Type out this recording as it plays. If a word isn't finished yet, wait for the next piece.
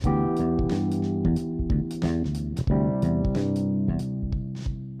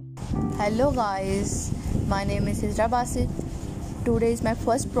Hello guys, my name is Hizra Basit. Today is my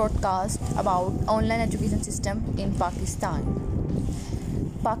first broadcast about online education system in Pakistan.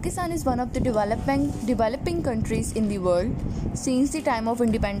 Pakistan is one of the developing countries in the world. Since the time of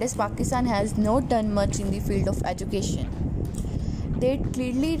independence, Pakistan has not done much in the field of education. That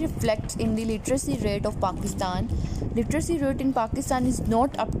clearly reflects in the literacy rate of Pakistan. Literacy rate in Pakistan is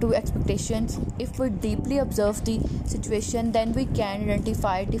not up to expectations. If we deeply observe the situation, then we can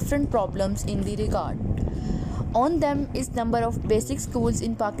identify different problems in the regard. On them is number of basic schools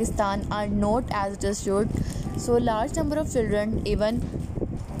in Pakistan are not as it should. So large number of children even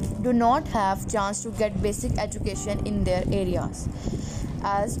do not have chance to get basic education in their areas.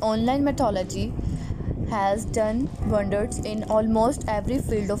 As online methodology has done wonders in almost every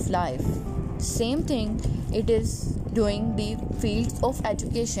field of life. Same thing it is doing the fields of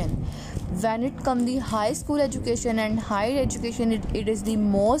education. When it comes the high school education and higher education, it is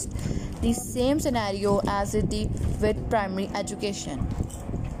the same scenario as with primary education.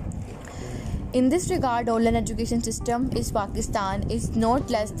 In this regard, online education system is Pakistan is not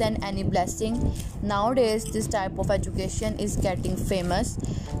less than any blessing. Nowadays, this type of education is getting famous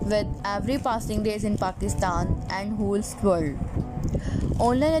with every passing days in Pakistan and whole world.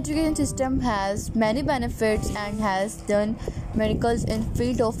 Online education system has many benefits and has done miracles in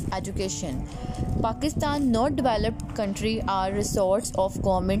field of education. Pakistan, not developed country, our resources of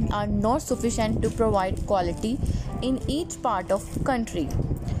government are not sufficient to provide quality in each part of country.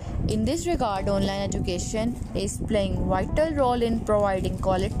 In this regard, online education is playing vital role in providing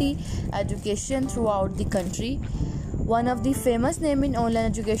quality education throughout the country. One of the famous name in online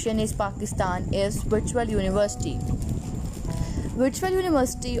education is Pakistan is Virtual University. Virtual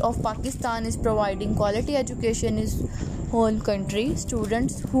University of Pakistan is providing quality education in whole country.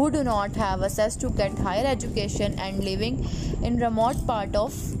 Students who do not have access to get higher education and living in remote part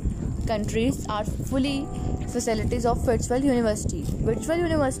of countries are fully facilities of virtual university. Virtual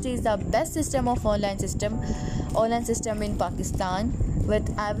university is the best system of online system in Pakistan.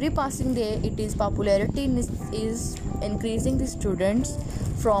 With every passing day, its popularity is increasing. The students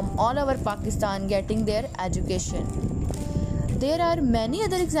from all over Pakistan getting their education. There are many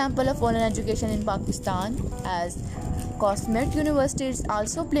other examples of online education in Pakistan, as Cosmet University is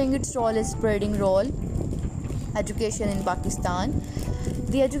also playing its role as spreading role education in Pakistan.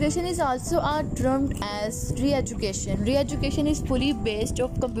 The education is also termed as re-education. Re-education is fully based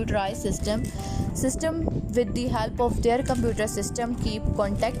of computerized system with the help of their computer system keep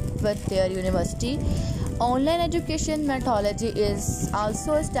contact with their university. Online education methodology is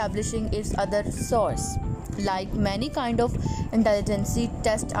also establishing its other source. Like many kind of intelligence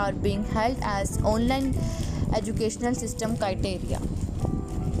tests are being held as online educational system criteria.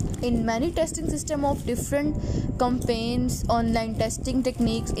 In many testing system of different campaigns, online testing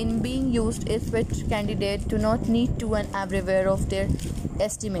techniques in being used is which candidates do not need to and everywhere of their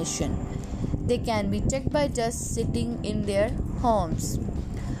estimation. They can be checked by just sitting in their homes.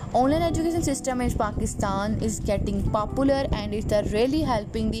 Online education system in Pakistan is getting popular and it is really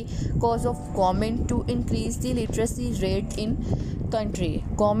helping the cause of government to increase the literacy rate in country.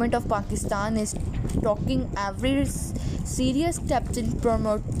 Government of Pakistan is taking every serious steps in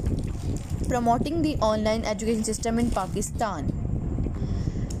promoting the online education system in Pakistan.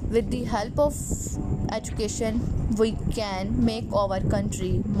 With the help of education, we can make our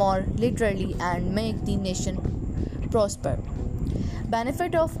country more literally and make the nation prosper.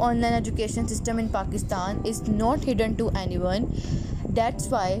 Benefit of online education system in Pakistan is not hidden to anyone. That's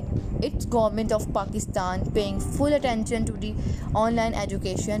why its government of Pakistan paying full attention to the online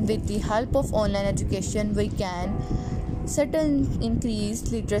education. With the help of online education, we can certain increase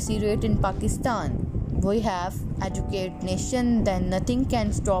literacy rate in Pakistan. We have educated nation, then nothing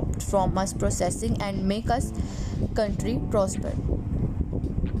can stop from us processing and make us country prosper.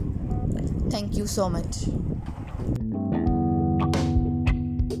 Thank you so much.